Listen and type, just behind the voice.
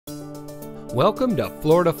Welcome to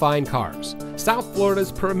Florida Fine Cars, South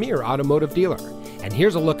Florida's premier automotive dealer. And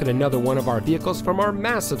here's a look at another one of our vehicles from our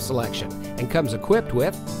massive selection, and comes equipped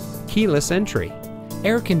with keyless entry,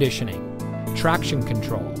 air conditioning, traction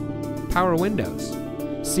control, power windows,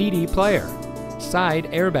 CD player,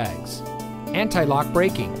 side airbags, anti-lock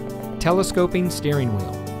braking, telescoping steering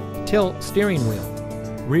wheel, tilt steering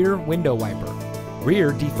wheel, rear window wiper,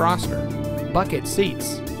 rear defroster, bucket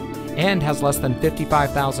seats, and has less than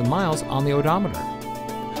 55,000 miles on the odometer.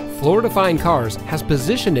 Florida Fine Cars has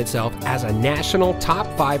positioned itself as a national top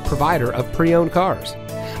 5 provider of pre-owned cars.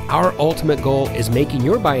 Our ultimate goal is making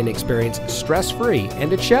your buying experience stress-free,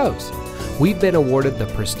 and it shows. We've been awarded the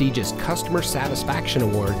prestigious Customer Satisfaction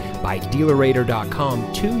Award by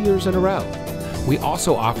DealerRater.com 2 years in a row. We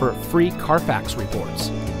also offer free Carfax reports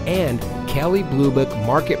and Kelley Blue Book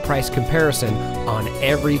market price comparison on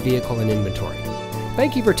every vehicle in inventory.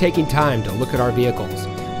 Thank you for taking time to look at our vehicles.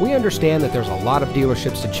 We understand that there's a lot of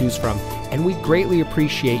dealerships to choose from, and we greatly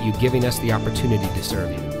appreciate you giving us the opportunity to serve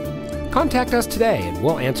you. Contact us today and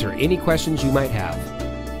we'll answer any questions you might have.